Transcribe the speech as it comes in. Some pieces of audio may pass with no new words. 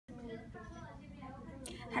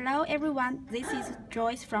Hello everyone, this is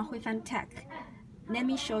Joyce from Huifan Tech. Let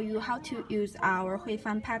me show you how to use our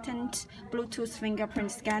Huifan Patent Bluetooth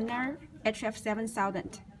fingerprint scanner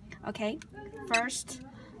HF7000. Okay, first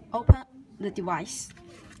open the device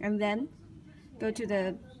and then go to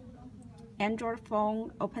the Android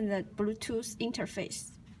phone, open the Bluetooth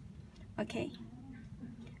interface. Okay,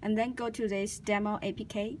 and then go to this demo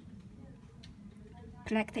APK,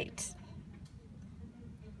 select it.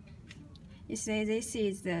 You see this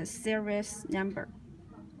is the serious number.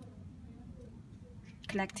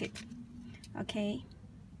 Collect it. Okay.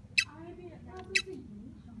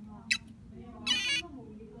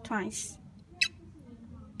 Twice.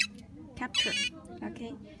 Capture.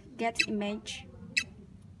 Okay. Get image.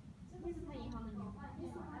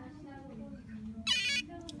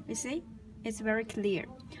 You see? It's very clear.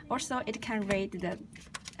 Also, it can read the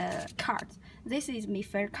card. This is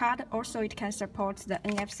MiFi card. Also, it can support the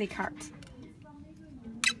NFC card.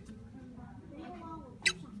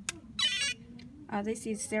 This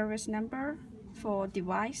is serious number for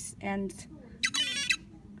device and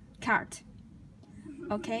card.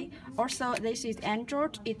 Okay. Also, this is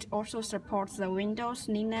Android. It also supports the Windows,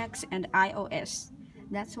 Linux, and iOS.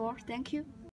 That's all. Thank you.